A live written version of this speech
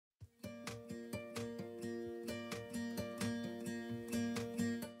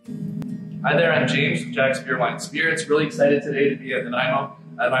Hi there, I'm James from JAK's Beer, Wine, and Spirits. Really excited today to be at Nanaimo.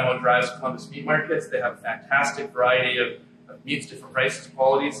 Nanaimo drives Columbus Meat Markets. They have a fantastic variety of meats, different prices,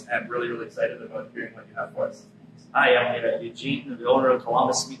 qualities, and really excited about hearing what you have for us. Hi, I'm Eugene, the owner of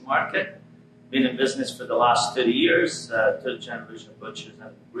Columbus Meat Market. Been in business for the last 30 years, third generation of butchers,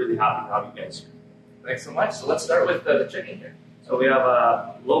 and really happy to have you guys here. Thanks so much. So let's start with the chicken here. So we have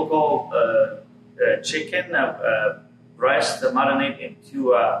a local chicken breast marinated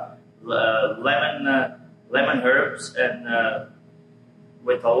into lemon herbs and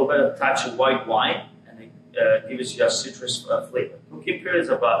with a little bit of touch of white wine, and it gives you a citrus flavor. Cooking period is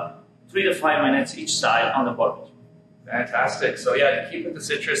about 3 to 5 minutes each side on the barbecue. Fantastic. So yeah, to keep with the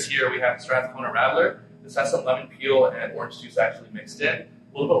citrus here, we have Strathcona Radler. This has some lemon peel and orange juice actually mixed in. A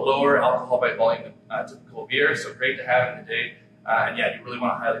little bit lower alcohol by volume than typical beer, so great to have in the day. And yeah, you really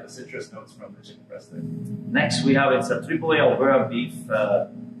want to highlight the citrus notes from the chicken breast there. Next, we have it's a AAA Alberta beef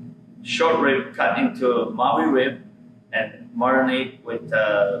short rib cut into Maui Rib and marinate with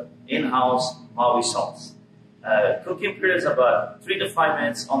in-house Maui Sauce. Cooking period is about 3 to 5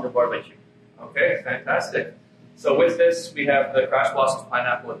 minutes on the barbecue. Okay, fantastic. So with this, we have the Crash Blossoms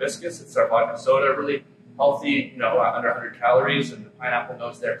Pineapple Hibiscus. It's our vodka soda, really healthy, under 100 calories, and the pineapple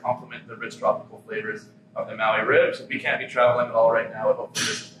notes there complement the rich tropical flavors of the Maui Ribs. If we can't be traveling at all right now, but hopefully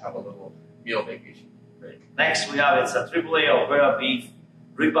this is to have a little meal vacation. Great. Next, we have it's a AAA Alberta beef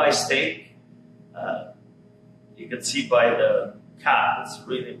ribeye steak. You can see by the cut, it's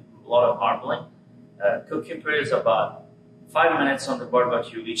really a lot of marbling. Cooking period is about 5 minutes on the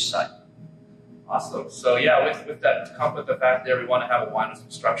barbecue each side. Awesome. So yeah, with that, to complement the fact there, we want to have a wine with some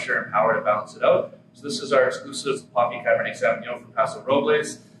structure and power to balance it out. So this is our exclusive Poppy Cabernet Sauvignon from Paso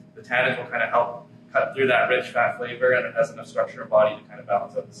Robles. The tannins will kind of help cut through that rich fat flavor, and it has enough structure and body to kind of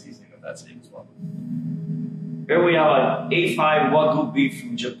balance out the seasoning of that steak as well. Here we have an A5 Wagyu beef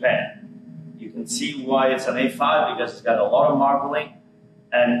from Japan. You can see why it's an A5 because it's got a lot of marbling,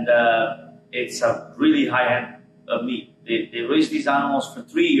 and it's a really high-end meat. They raise these animals for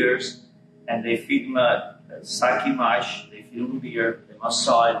 3 years, and they feed them sake mash, they feed them beer, they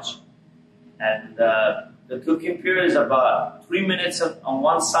massage, and the cooking period is about 3 minutes on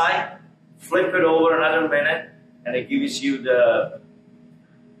one side. Flip it over another minute, and it gives you the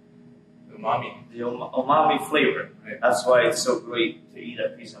umami flavor. Right. That's why it's so great to eat a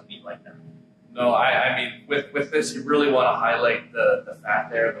piece of meat like that. No, I mean, with this, you really want to highlight the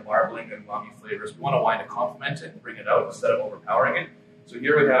fat there, the marbling and umami flavors. We want a wine to complement it and bring it out instead of overpowering it. So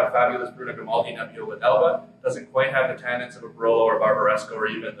here we have fabulous Bruno Grimaldi Nebbiolo with Elba. Doesn't quite have the tannins of a Barolo or Barbaresco or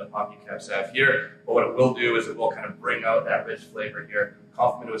even the Poppy Cab Sav here, but what it will do is it will kind of bring out that rich flavor here,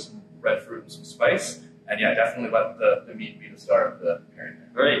 complement it with some red fruit and some spice, and yeah, definitely let the meat be the star of the pairing.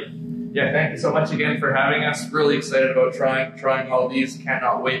 Great. Yeah, thank you so much again for having us. Really excited about trying all these.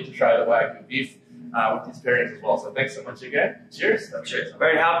 Cannot wait to try the Wagyu beef with these pairings as well. So thanks so much again. Cheers. Cheers.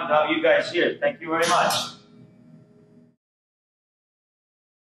 Very happy to have you guys here. Thank you very much.